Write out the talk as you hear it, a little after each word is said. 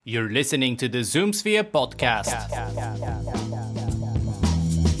You're listening to the ZoomSphere podcast.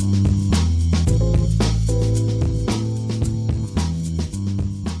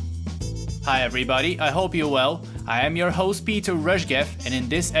 Hi everybody, I hope you're well. I am your host Peter Rushgev, and in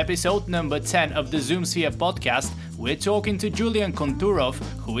this episode number 10 of the ZoomSphere podcast, we're talking to Julian Kuntorov,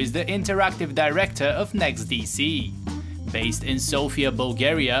 who is the interactive director of NextDC. Based in Sofia,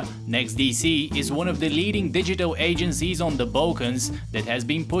 Bulgaria, NextDC is one of the leading digital agencies on the Balkans that has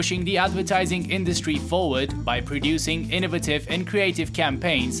been pushing the advertising industry forward by producing innovative and creative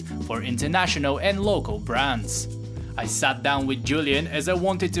campaigns for international and local brands. I sat down with Julian as I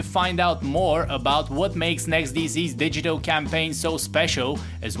wanted to find out more about what makes NextDC's digital campaign so special,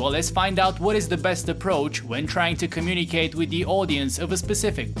 as well as find out what is the best approach when trying to communicate with the audience of a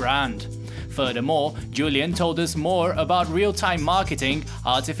specific brand. Furthermore, Julian told us more about real-time marketing,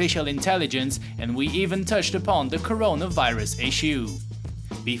 artificial intelligence, and we even touched upon the coronavirus issue.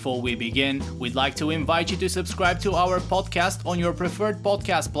 Before we begin, we'd like to invite you to subscribe to our podcast on your preferred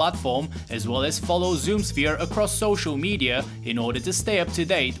podcast platform, as well as follow ZoomSphere across social media in order to stay up to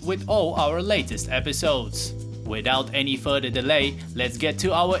date with all our latest episodes. Without any further delay, let's get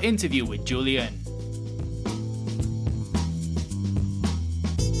to our interview with Julian.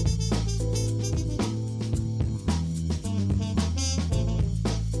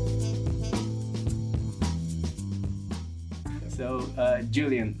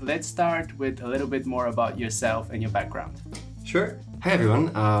 Julian, let's start with a little bit more about yourself and your background. Sure. Hi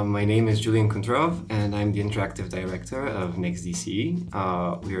everyone, my name is Julian Kuntorov and I'm the interactive director of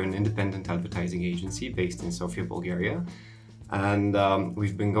NextDC. We're an independent advertising agency based in Sofia, Bulgaria, and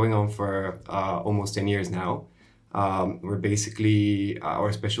we've been going on for almost 10 years now. Our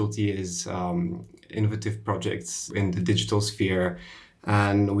specialty is innovative projects in the digital sphere,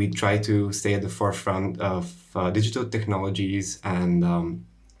 and we try to stay at the forefront of digital technologies and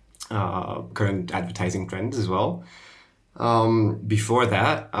current advertising trends as well. Before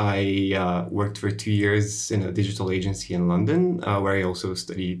that, I worked for 2 years in a digital agency in London, where I also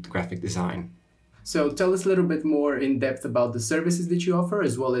studied graphic design. So tell us a little bit more in depth about the services that you offer,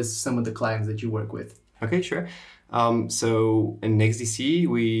 as well as some of the clients that you work with. Okay, sure. So in NextDC,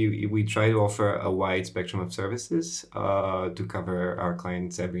 we try to offer a wide spectrum of services to cover our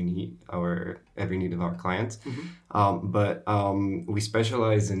clients' every need of our clients. Mm-hmm. But we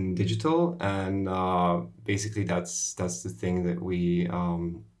specialize in digital, and basically that's the thing that we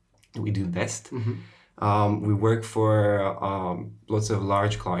do best. Mm-hmm. We work for lots of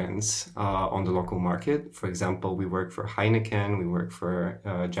large clients on the local market. For example, we work for Heineken, we work for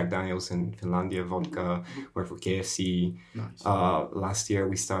Jack Daniels and Finlandia Vodka, work for KFC. Nice. Last year,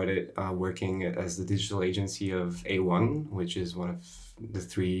 we started working as the digital agency of A1, which is one of the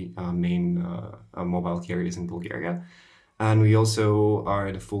three main mobile carriers in Bulgaria. And we also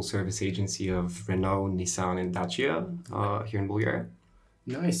are the full service agency of Renault, Nissan, and Dacia here in Bulgaria.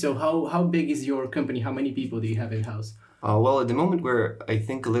 Nice. So how big is your company? How many people do you have in-house? Well, at the moment, we're, I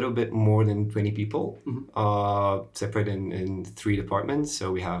think, a little bit more than 20 people, mm-hmm. Separate in 3 departments.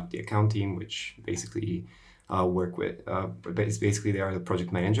 So we have the account team, which basically work with, basically they are the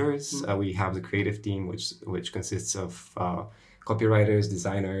project managers. Mm-hmm. We have the creative team, which consists of copywriters,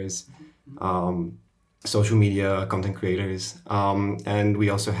 designers, mm-hmm. Social media content creators, and we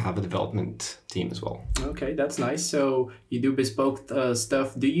also have a development team as well. Okay, that's nice. So you do bespoke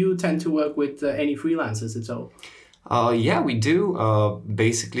stuff. Do you tend to work with any freelancers at all? Yeah, we do.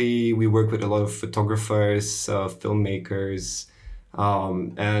 Basically, we work with a lot of photographers, filmmakers,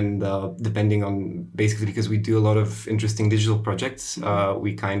 and depending on, basically because we do a lot of interesting digital projects,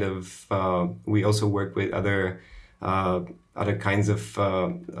 mm-hmm. We also work with other kinds of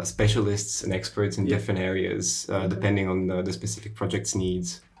specialists and experts in different areas, depending on the specific project's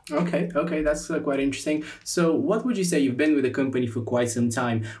needs. Okay, that's quite interesting. So what would you say, you've been with the company for quite some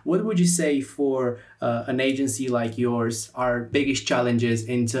time, what would you say for an agency like yours are biggest challenges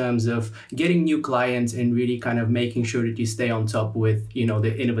in terms of getting new clients and really kind of making sure that you stay on top with,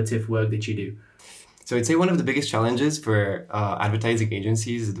 the innovative work that you do? So I'd say one of the biggest challenges for advertising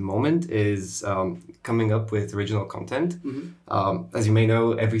agencies at the moment is coming up with original content. Mm-hmm. As you may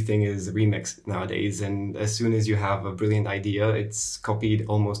know, everything is a remix nowadays, and as soon as you have a brilliant idea, it's copied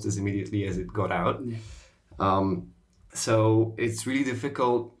almost as immediately as it got out. Yeah. So it's really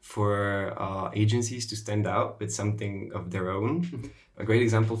difficult for agencies to stand out with something of their own. Mm-hmm. A great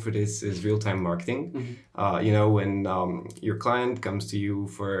example for this is real-time marketing. Mm-hmm. When your client comes to you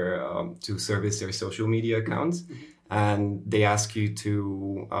to service their social media accounts, mm-hmm. and they ask you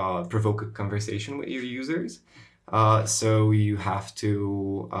to provoke a conversation with your users. So you have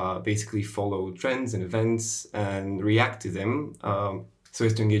to basically follow trends and events and react to them so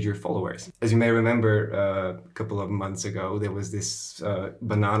as to engage your followers. As you may remember, a couple of months ago, there was this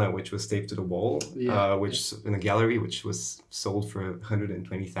banana which was taped to the wall, in a gallery, which was sold for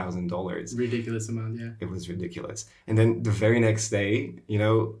 $120,000. Ridiculous amount, yeah. It was ridiculous. And then the very next day,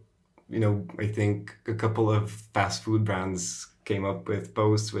 I think a couple of fast food brands came up with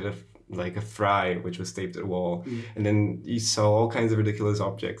posts with a fry which was taped to the wall, and then you saw all kinds of ridiculous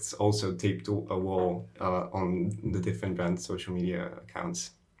objects also taped to a wall on the different brands' social media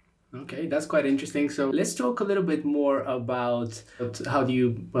accounts. Okay, that's quite interesting. So let's talk a little bit more about how do you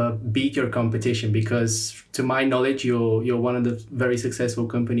beat your competition, because to my knowledge, you're one of the very successful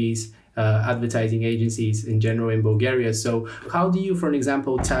companies, advertising agencies in general in Bulgaria. So how do you, for an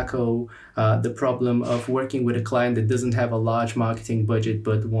example, tackle the problem of working with a client that doesn't have a large marketing budget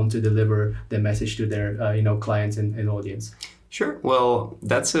but want to deliver their message to their clients and audience? Sure. Well,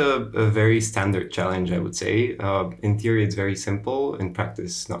 that's a very standard challenge, I would say. In theory, it's very simple. In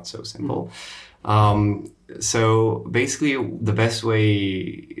practice, not so simple. So basically, the best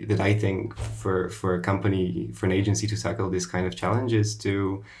way that I think for a company, for an agency to tackle this kind of challenge is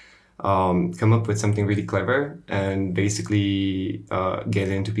to come up with something really clever and basically get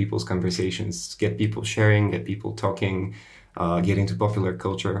into people's conversations, get people sharing, get people talking, get into popular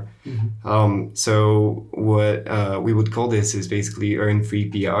culture. So what we would call this is basically earn free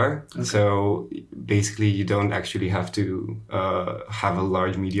PR. Okay. So basically you don't actually have to have a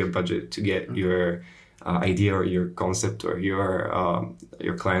large media budget to get your idea or your concept or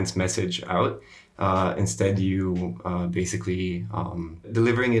your client's message out. Instead, you basically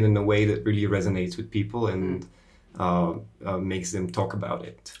delivering it in a way that really resonates with people and makes them talk about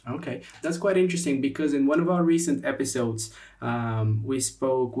it. Okay, that's quite interesting, because in one of our recent episodes, we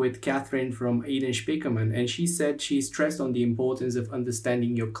spoke with Catherine from Eden Spiekerman, and she said she stressed on the importance of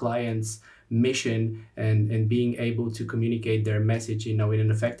understanding your client's mission and being able to communicate their message, in an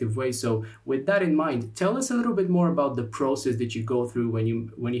effective way. So with that in mind, tell us a little bit more about the process that you go through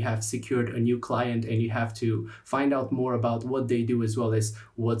when you have secured a new client and you have to find out more about what they do, as well as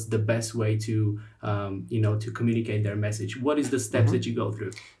what's the best way to to communicate their message. What is the steps that you go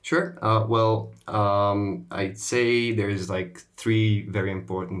through? Sure. I'd say there's like 3 very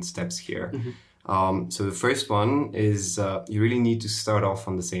important steps here. So the first one is you really need to start off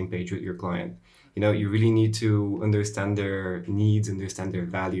on the same page with your client. You really need to understand their needs, understand their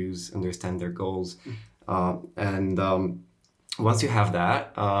values, understand their goals. And once you have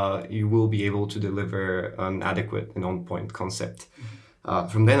that, you will be able to deliver an adequate and on-point concept.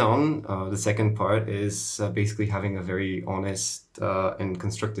 From then on, the second part is basically having a very honest and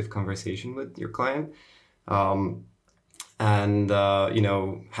constructive conversation with your client. And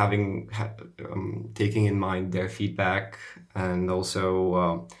taking in mind their feedback, and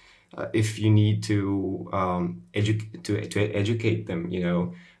also if you need to educate them,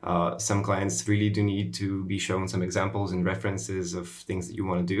 some clients really do need to be shown some examples and references of things that you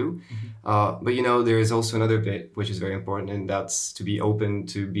want to do. But there is also another bit which is very important, and that's to be open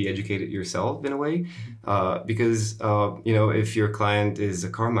to be educated yourself in a way, because if your client is a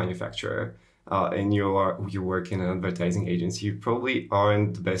car manufacturer, and you work in an advertising agency, you probably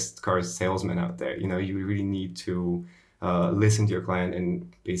aren't the best car salesman out there. You really need to listen to your client,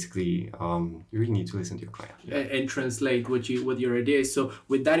 and basically you really need to listen to your client and translate what your idea is. So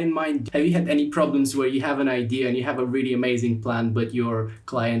with that in mind, have you had any problems where you have an idea and you have a really amazing plan, but your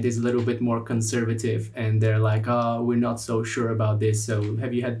client is a little bit more conservative and they're like, we're not so sure about this? So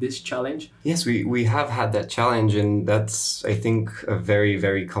have you had this challenge? Yes, we have had that challenge, and that's, I think, a very,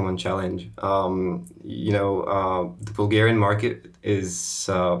 very common challenge. The Bulgarian market is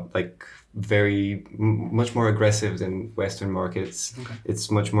much more aggressive than Western markets. Okay.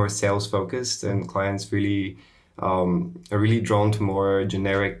 It's much more sales focused, and clients really are really drawn to more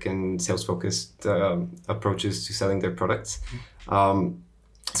generic and sales focused approaches to selling their products.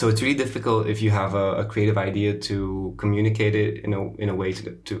 So it's really difficult if you have a creative idea to communicate it in a way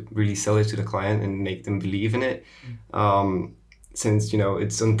to really sell it to the client and make them believe in it. Since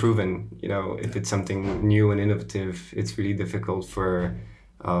it's unproven, if it's something new and innovative, it's really difficult for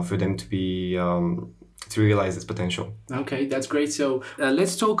them to be to realize its potential. Okay, that's great. So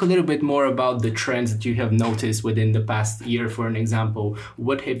let's talk a little bit more about the trends that you have noticed within the past year. For an example,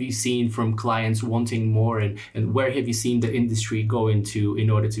 what have you seen from clients wanting more, and where have you seen the industry go into in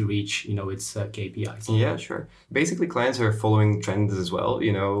order to reach its KPIs? Yeah, sure. Basically, clients are following trends as well.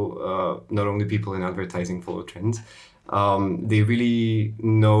 Not only people in advertising follow trends. They really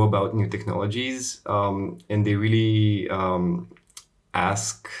know about new technologies, and they really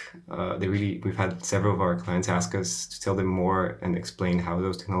we've had several of our clients ask us to tell them more and explain how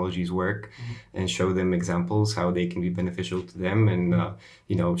those technologies work, and show them examples how they can be beneficial to them, and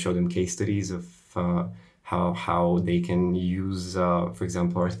show them case studies of how they can use, for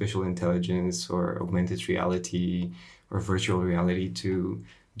example, artificial intelligence or augmented reality or virtual reality to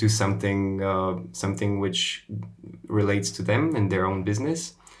do something which relates to them and their own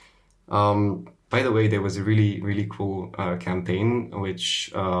business. By the way, there was a really, really cool campaign,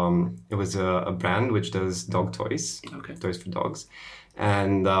 which it was a brand which does dog toys, toys for dogs.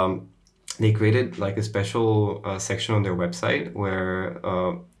 And they created like a special section on their website where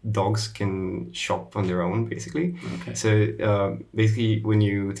dogs can shop on their own, basically. So basically, when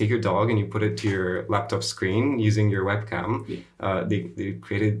you take your dog and you put it to your laptop screen using your webcam, they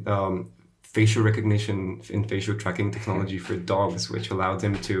created facial recognition and facial tracking technology for dogs, which allowed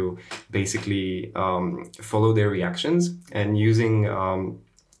them to basically follow their reactions, and using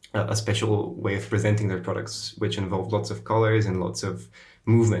a special way of presenting their products, which involved lots of colors and lots of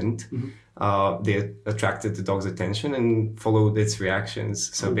movement. They attracted the dog's attention and followed its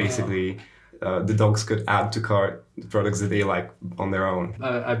reactions. So basically, the dogs could add to cart the products that they like on their own.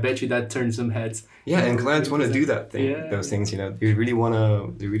 I bet you that turned some heads. Yeah, and clients want to do that thing. Those things, they really want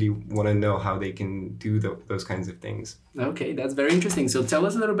to know how they can do those kinds of things. Okay, that's very interesting. So tell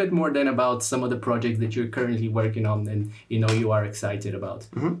us a little bit more then about some of the projects that you're currently working on and you are excited about.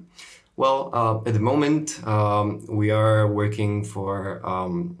 Well, at the moment, we are working for.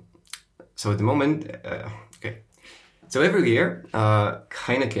 So at the moment, So every year,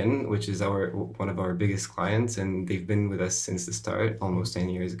 Heineken, which is one of our biggest clients, and they've been with us since the start, almost 10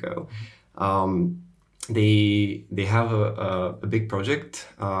 years ago. They have a big project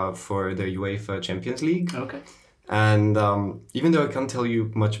for the UEFA Champions League. And even though I can't tell you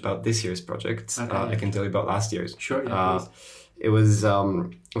much about this year's project, I can tell you about last year's. Sure. Yeah, it was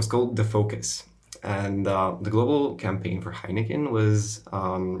called The Focus, and the global campaign for Heineken was.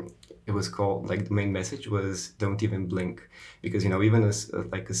 It was called, like, the main message was don't even blink, because even a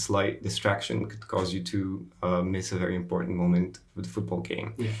slight distraction could cause you to miss a very important moment of the football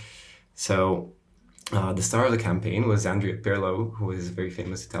game. So the star of the campaign was Andrea Pirlo, who is a very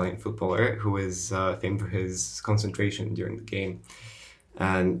famous Italian footballer who is famed for his concentration during the game.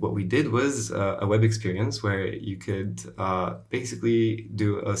 And what we did was a web experience where you could basically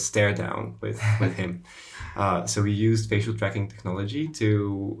do a stare down with him. So we used facial tracking technology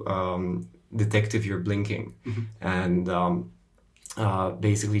to detect if you're blinking, and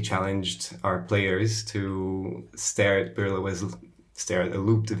basically challenged our players to stare at a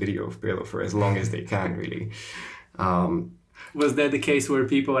looped video of Pirlo for as long as they can, really. Was that the case where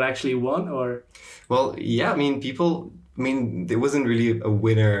people actually won, or? Well, yeah, there wasn't really a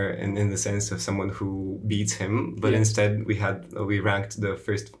winner in the sense of someone who beats him, but instead we ranked the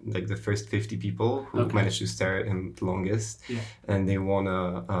first 50 people who managed to stare at him the longest, and they won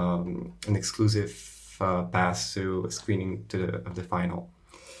an exclusive pass to a screening of the final.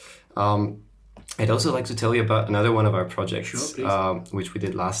 I'd also like to tell you about another one of our projects, which we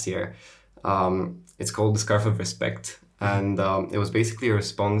did last year. It's called the Scarf of Respect. And it was basically a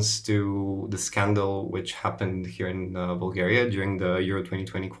response to the scandal which happened here in Bulgaria during the Euro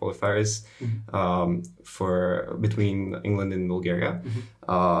 2020 qualifiers between England and Bulgaria.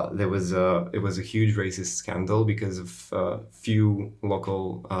 It was a huge racist scandal because of few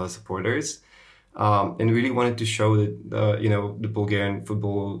local supporters. And really wanted to show that the Bulgarian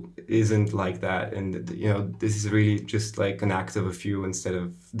football isn't like that, and this is really just like an act of a few instead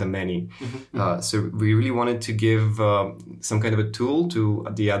of the many. So we really wanted to give some kind of a tool to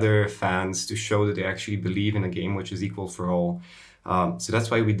the other fans to show that they actually believe in a game which is equal for all. So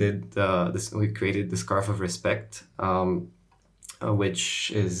that's why we did this. We created the Scarf of Respect,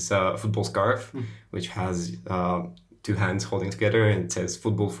 which is a football scarf, which has two hands holding together, and it says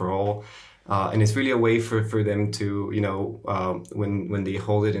 "Football for All." And it's really a way for them to, when they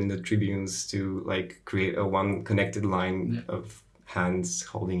hold it in the tribunes, to create a one connected line of hands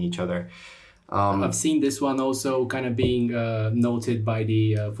holding each other. I've seen this one also kind of being noted by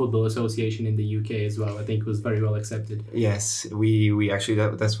the Football Association in the UK as well. I think it was very well accepted. Yes, we actually,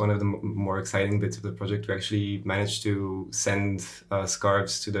 that's one of the more exciting bits of the project. We actually managed to send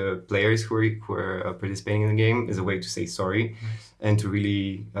scarves to the players who were participating in the game as a way to say sorry. And to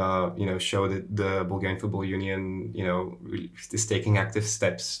really, show that the Bulgarian Football Union, really is taking active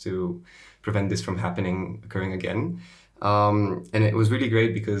steps to prevent this from occurring again. And it was really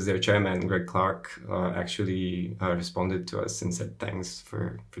great because their chairman, Greg Clark, actually responded to us and said thanks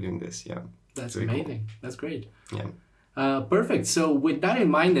for doing this. Yeah, that's amazing. Cool. That's great. Yeah. Perfect. So with that in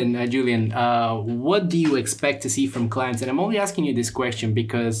mind then, Julian, what do you expect to see from clients? And I'm only asking you this question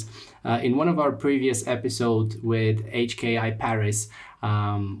because in one of our previous episodes with HKI Paris,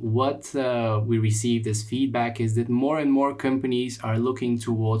 what we received as feedback is that more and more companies are looking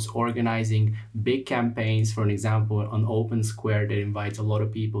towards organizing big campaigns, for an example, on open square that invites a lot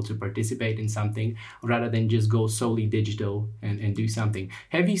of people to participate in something rather than just go solely digital and do something.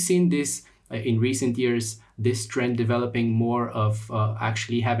 Have you seen this in recent years, this trend developing more of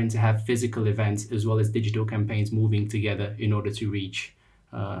actually having to have physical events as well as digital campaigns moving together in order to reach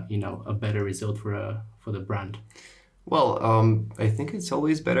a better result for the brand? Well, I think it's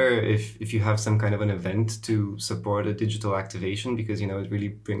always better if you have some kind of an event to support a digital activation because, it really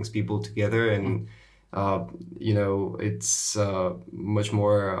brings people together and, it's much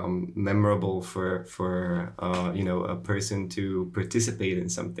more memorable for a person to participate in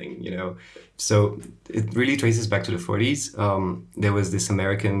something, So it really traces back to the 40s. There was this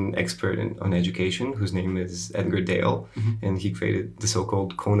American expert on education whose name is Edgar Dale, and he created the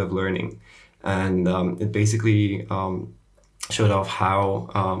so-called cone of learning. And it basically showed off how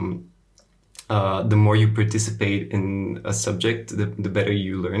the more you participate in a subject, the better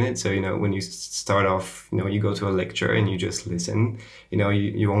you learn it. So, when you start off, you go to a lecture and you just listen,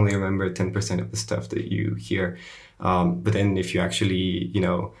 you only remember 10% of the stuff that you hear. But then if you actually,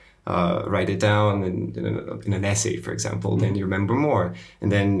 write it down in an essay, for example, then you remember more.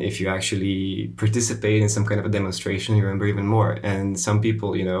 And then if you actually participate in some kind of a demonstration, you remember even more. And some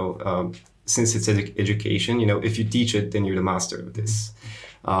people, since it's education, if you teach it, then you're the master of this.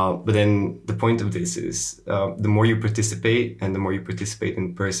 But then the point of this is the more you participate and the more you participate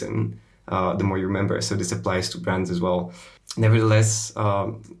in person, the more you remember. So this applies to brands as well. Nevertheless,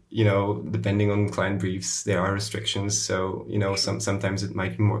 depending on client briefs, there are restrictions. So, sometimes it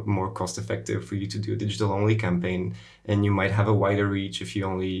might be more cost effective for you to do a digital only campaign, and you might have a wider reach if you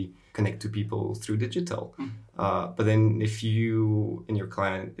only connect to people through digital. But then if you and your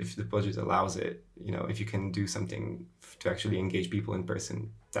client, if the budget allows it, if you can do something to actually engage people in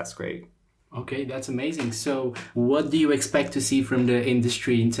person, that's great. Okay, that's amazing. So what do you expect to see from the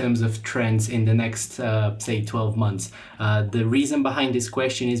industry in terms of trends in the next, say, 12 months? The reason behind this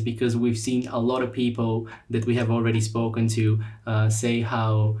question is because we've seen a lot of people that we have already spoken to say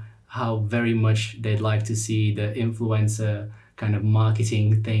how very much they'd like to see the influencer kind of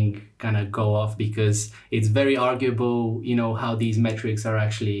marketing thing kind of go off, because it's very arguable, how these metrics are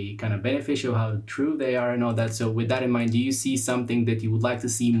actually kind of beneficial, how true they are and all that. So with that in mind, do you see something that you would like to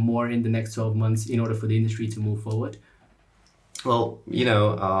see more in the next 12 months in order for the industry to move forward? Well, I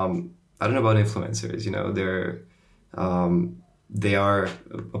don't know about influencers, they are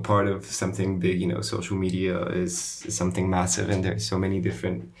a part of something big, social media is something massive, and there's so many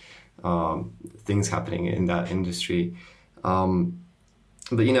different things happening in that industry.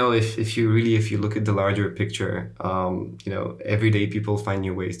 But if you look at the larger picture, every day people find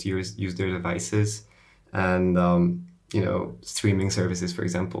new ways to use their devices, and streaming services, for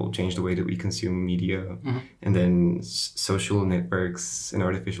example, change the way that we consume media, and then social networks and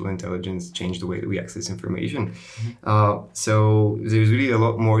artificial intelligence change the way that we access information. So there's really a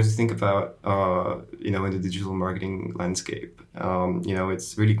lot more to think about, in the digital marketing landscape.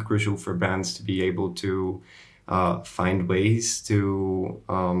 It's really crucial for brands to be able to find ways to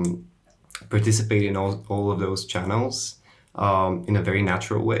participate in all of those channels in a very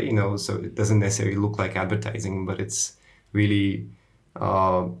natural way, so it doesn't necessarily look like advertising, but it's really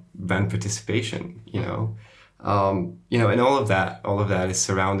brand participation, and all of that is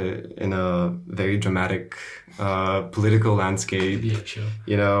surrounded in a very dramatic political landscape. Yeah, sure.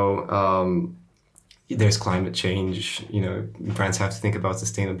 There's climate change, brands have to think about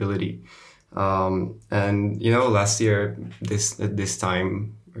sustainability. And last year, this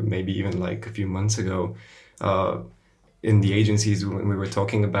time, or maybe even like a few months ago, in the agencies, when we were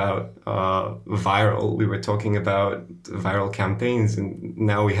talking about we were talking about viral campaigns, and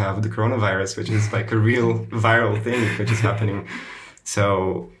now we have the coronavirus, which is like a real viral thing which is happening.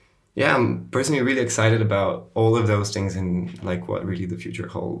 So yeah, I'm personally really excited about all of those things and like what really the future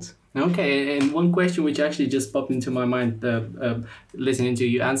holds. Okay, and one question which actually just popped into my mind listening to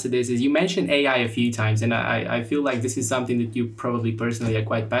you answer this is, you mentioned AI a few times, and I feel like this is something that you probably personally are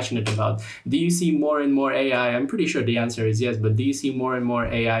quite passionate about. Do you see more and more AI? I'm pretty sure the answer is yes, but do you see more and more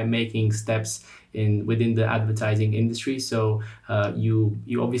AI making steps within the advertising industry? So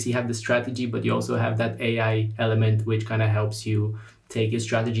you obviously have the strategy, but you also have that AI element which kind of helps you take your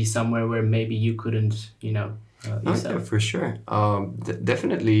strategy somewhere where maybe you couldn't, yeah, for sure.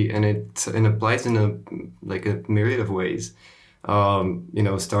 Definitely, and it applies in a myriad of ways.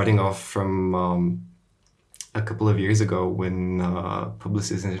 Starting off from a couple of years ago when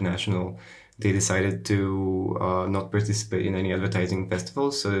Publicis International, they decided to not participate in any advertising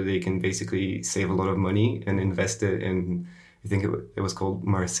festivals so that they can basically save a lot of money and invest it in, I think it was called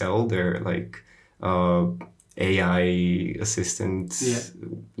Marcel, their like AI assistant,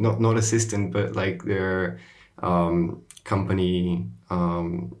 not assistant, but like their company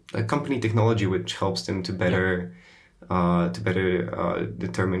technology, which helps them to better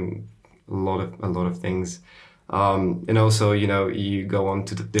determine a lot of things. And also, you go on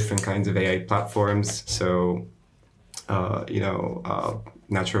to the different kinds of AI platforms. So,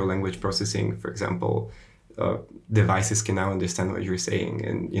 natural language processing, for example, devices can now understand what you're saying.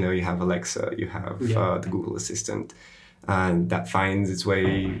 And, you have Alexa, you have the Google Assistant, and that finds its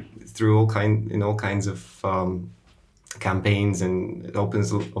way through all kinds of campaigns, and it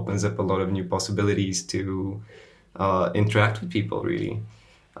opens up a lot of new possibilities to interact with people, really.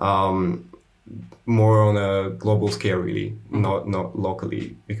 More on a global scale, really, not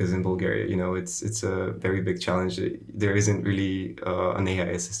locally, because in Bulgaria, it's a very big challenge. There isn't really an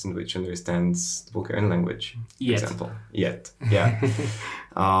AI assistant which understands the Bulgarian language, for example. Yet. Yeah.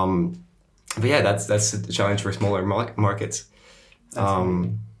 But yeah, that's the challenge for smaller markets.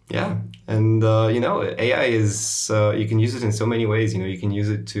 Yeah. And, AI is, you can use it in so many ways. You can use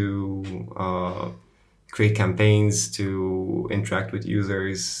it to create campaigns, to interact with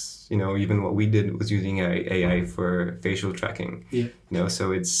users. Even what we did was using AI for facial tracking. Yeah.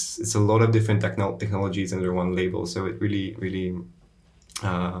 So it's a lot of different technologies under one label. So it really, really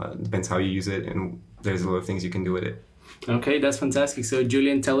depends how you use it, and there's a lot of things you can do with it. Okay, that's fantastic. So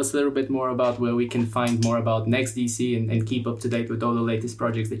Julian, tell us a little bit more about where we can find more about NextDC and keep up to date with all the latest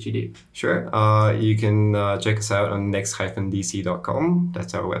projects that you do. Sure. You can check us out on next-dc.com.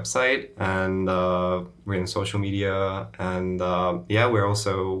 That's our website. And we're in social media. And we're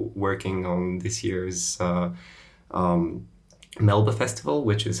also working on this year's Melba Festival,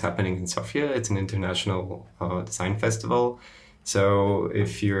 which is happening in Sofia. It's an international design festival. So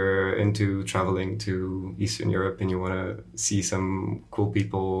if you're into traveling to Eastern Europe and you want to see some cool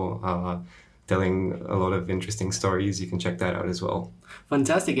people telling a lot of interesting stories, you can check that out as well.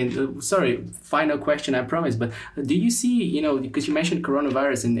 Fantastic. And final question, I promise. But do you see, because you mentioned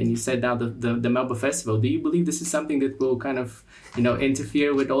coronavirus and you said now the Melba Festival, do you believe this is something that will kind of,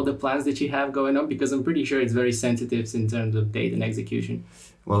 interfere with all the plans that you have going on? Because I'm pretty sure it's very sensitive in terms of date and execution.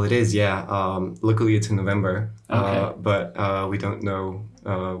 Well, it is, yeah. Luckily, it's in November, but we don't know.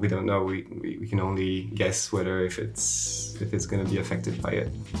 We don't know. We can only guess if it's going to be affected by it.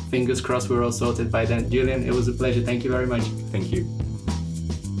 Fingers crossed, we're all sorted by then. Julian, it was a pleasure. Thank you very much. Thank you.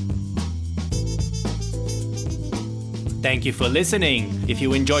 Thank you for listening. If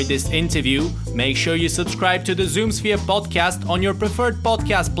you enjoyed this interview, make sure you subscribe to the ZoomSphere podcast on your preferred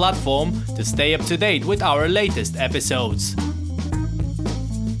podcast platform to stay up to date with our latest episodes.